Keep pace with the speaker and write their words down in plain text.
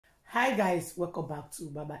Hi guys, welcome back to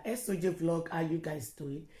Baba SOJ vlog. How you guys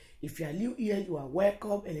doing? If you are new here, you are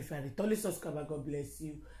welcome, and if you are a returning subscriber, God bless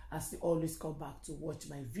you as you always come back to watch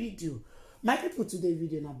my video. My people, today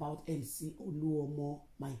video about Mcoluomo.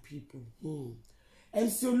 My people,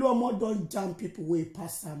 Mcoluomo don't jam people way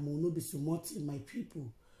pass am, no be so much in my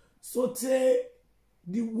people. So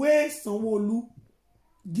the way Sanwo-Olu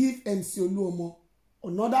give Mcoluomo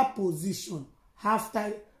another position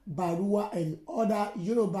after Barua and other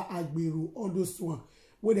Yoruba Agberu, all those one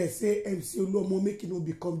where they say Mcoluomo make no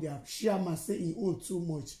become their chairman, say he own too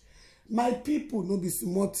much. My people no be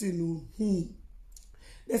smart, They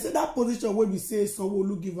say that position where we say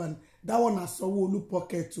Sanwo-Olu given, that one has Sanwo-Olu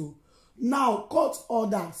pocket too. Now court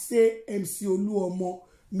order say Mcoluomo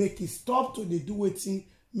make it stop to the do waiting,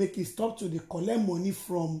 make it stop to the collect money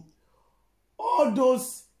from all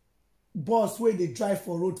those bus where they drive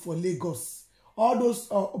for road for Lagos. All those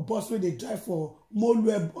bus where they drive for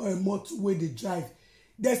Mcoluomo where they drive.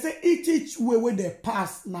 They say each way where they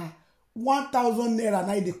pass now 1,000 naira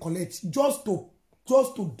now they collect just to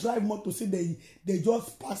drive motor. Say they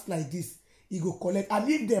just pass like this, you go collect. And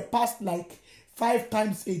if they pass like 5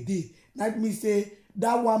 times a day, that means say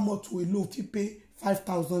that one motor will low to pay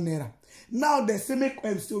 5,000 naira. Now they say make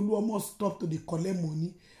Mcoluomo stop to the collect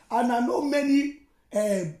money. And I know many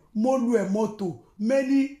Mcoluomo,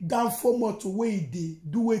 many downfall motor where they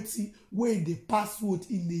do wetin where they pass road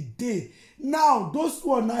in a day. Now those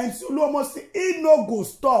one now Mcoluomo say he no go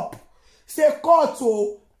stop. Say court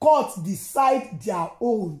decide their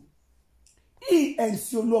own. He and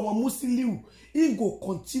Mcoluomo Musiliu, he go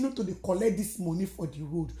continue to collect this money for the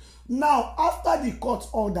road. Now after the court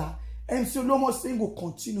order, Mcoluomo say he go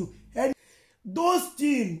continue. And those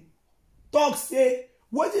team talk say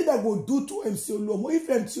what did they go do to Mcoluomo? If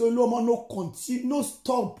Mcoluomo no continue, no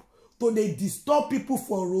stop to they disturb people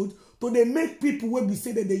for road, to they make people where we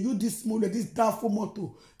say that they use this money, this downfall motor,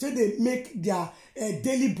 till they make their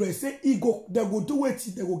daily bread. Say they go do it,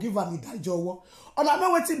 they go give an idajowo. And I know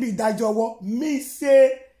what it be idajowo. Me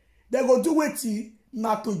say they go do it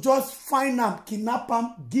not to just find them, kidnap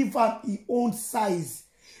them, give them his own size,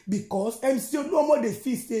 because Mcoluomo they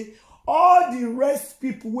feel say all the rest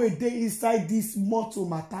people where they inside this motor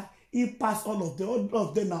matter, he pass all of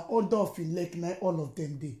them are order of elect, all of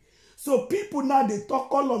them they. So people now they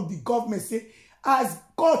talk all of the government say as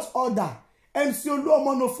court order,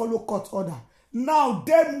 Mcoluomo no follow court order. Now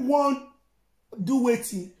them want do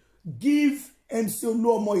waiting, give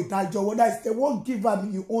Mcoluomo idajo, whether it's they won't give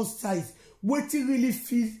him your own size, waiting really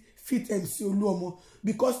fit Mcoluomo,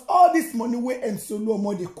 because all this money where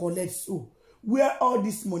Mcoluomo they collect, so where all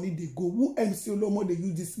this money they go, who Mcoluomo they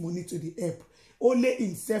use this money to the help? Only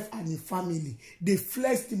himself and his family. They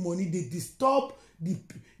flex the money, they disturb the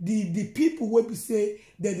people where we say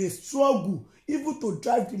that they struggle even to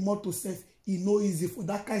drive the motor self. It's no easy for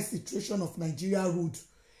that kind of situation of Nigeria road.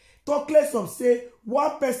 Talk less of say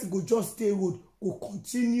one person go just stay road, go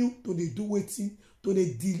continue to they do waiting, to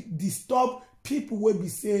they disturb people where we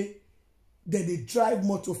say that they drive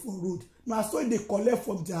motor for road. Now so they collect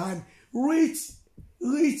from their hand. Rich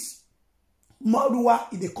Marua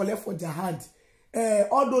they collect for their hand.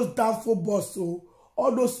 All those downfall bus, so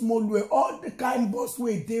all those small way, all the kind bus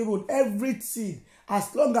way they road, everything,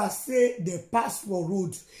 as long as say they pass for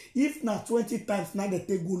road. If not 20 times now they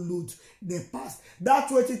take go load, they pass. That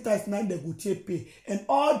 20 times now they go take pay. And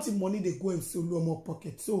all the money they go in Mcoluomo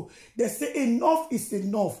pocket. So they say enough is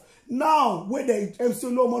enough. Now when the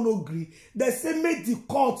Mcoluomo no agree, they say make the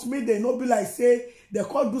court, make they not be like say the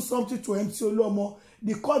court do something to Mcoluomo.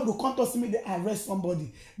 The court go come to see me they arrest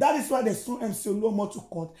somebody. That is why they sue Mcoluomo to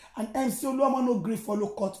court. And Mcoluomo no agree follow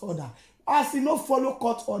court order. As he no follow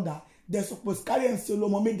court order, they supposed carry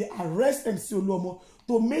Mcoluomo, make they arrest Mcoluomo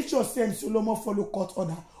to make sure say Mcoluomo follow court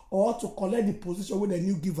order, or to collect the position with the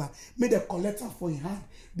new giver, make the collector for in hand.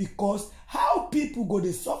 Because how people go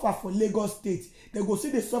they suffer for Lagos State, they go see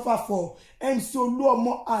they suffer for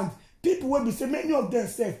Mcoluomo, and people will be say many of them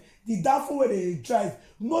say the downfall where they drive,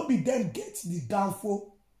 not be them get the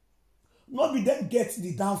downfall, not be them get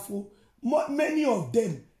the downfall. Many of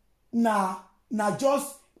them now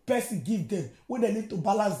just person give them when they need to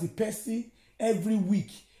balance the person every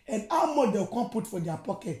week, and how much they'll come put for their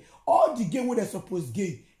pocket. All the game where they supposed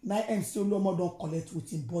gain, now Mcoluomo don't collect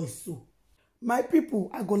with him boys. So my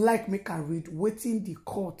people, I go like make a read waiting the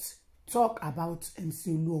court talk about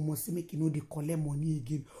Mcoluomo, say make you know they collect money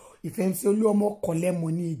again. If Mcoluomo collect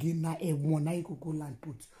money again, now everyone now you go land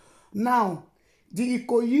put. Now the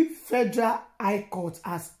Ikoyi Federal High Court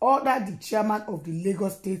has ordered the chairman of the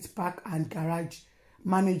Lagos State Park and Garage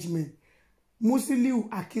Management, Musiliu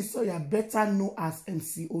Akisoya, better known as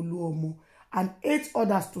Mcoluomo, and 8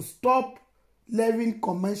 others to stop levying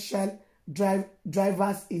commercial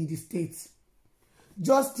drivers in the state.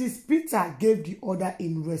 Justice Peter gave the order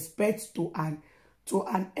in respect to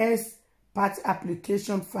an ex-parte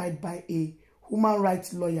application filed by a human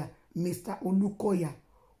rights lawyer, Mr. Olukoya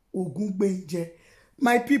Ogungbenje.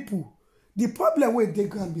 My people, the problem with they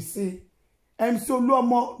can be say,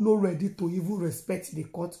 Mcoluomo no ready to even respect the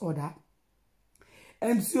court order.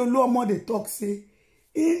 Mcoluomo they talk say,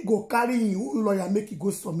 he go carry his own lawyer, make he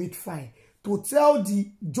go submit file to tell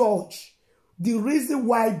the judge the reason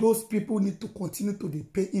why those people need to continue to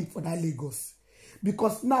pay him for that Lagos.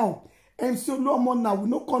 Because now, Mcoluomo now, we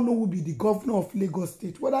no know who will be the governor of Lagos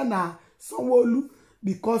State. Whether now, Sanwo-Olu,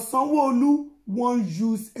 because Sanwo-Olu won't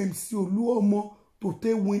use Mcoluomo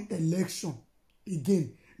to win election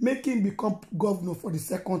again, make him become governor for the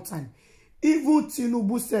second time. Even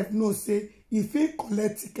Tinubu self know say, if he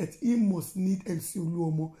collect ticket, he must need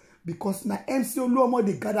Mcoluomo. Because now Mcoluomo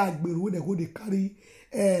they gather Agbero, where they go they carry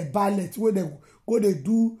ballot, where they go they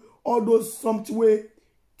do all those something where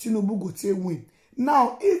Tinubu go take win.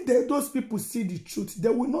 Now, if those people see the truth, they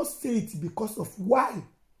will not say it because of why.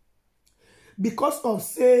 Because of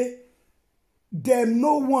say them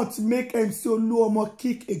no want to make Mcoluomo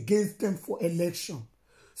kick against them for election.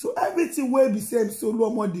 So everything where we say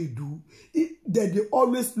Mcoluomo they do, they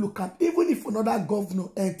always look at, even if another governor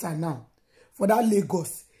enter now for that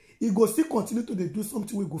Lagos, he go still continue to do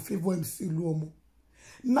something we go favor Mcoluomo.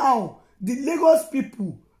 Now, the Lagos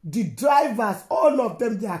people, the drivers, all of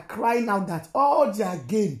them, they are crying out that all their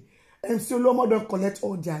gain, Mcoluomo don't collect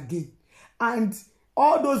all their gain. And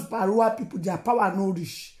all those Barua people, their power no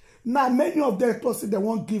reach. Now, many of them thought say they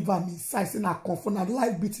won't give them inside, saying I confirm that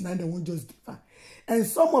life beating and they won't just give her. And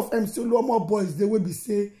some of Mcoluomo boys, they will be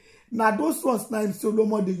say, now those ones now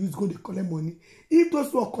Mcoluomo they use go they collect money. If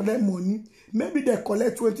those ones collect money, maybe they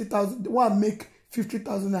collect 20,000, they want to make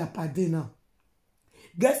 50,000 per day now.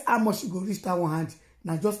 Guess how much you go reach that one hand?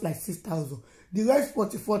 Now just like 6,000. The rest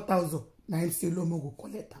 44,000. Now Mcoluomo go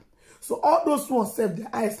collect them. So all those ones self, their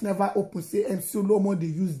eyes never open. Say Mcoluomo they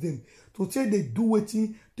use them to say they do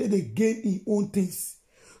waiting, till they gain in own things.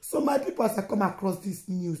 So my people, as I come across this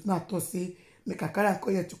news, now to say make a carry and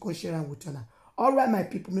call here to come share with you. All right, my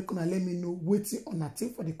people, make una let me know waiting on a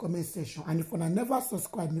thing for the comment section. And if una never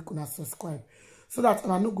subscribe, make una subscribe so that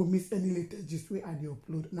I no go miss any latest gist way I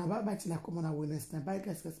upload. Now bye bye till I come on our next time. Bye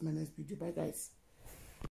guys, that's my next video. Bye guys.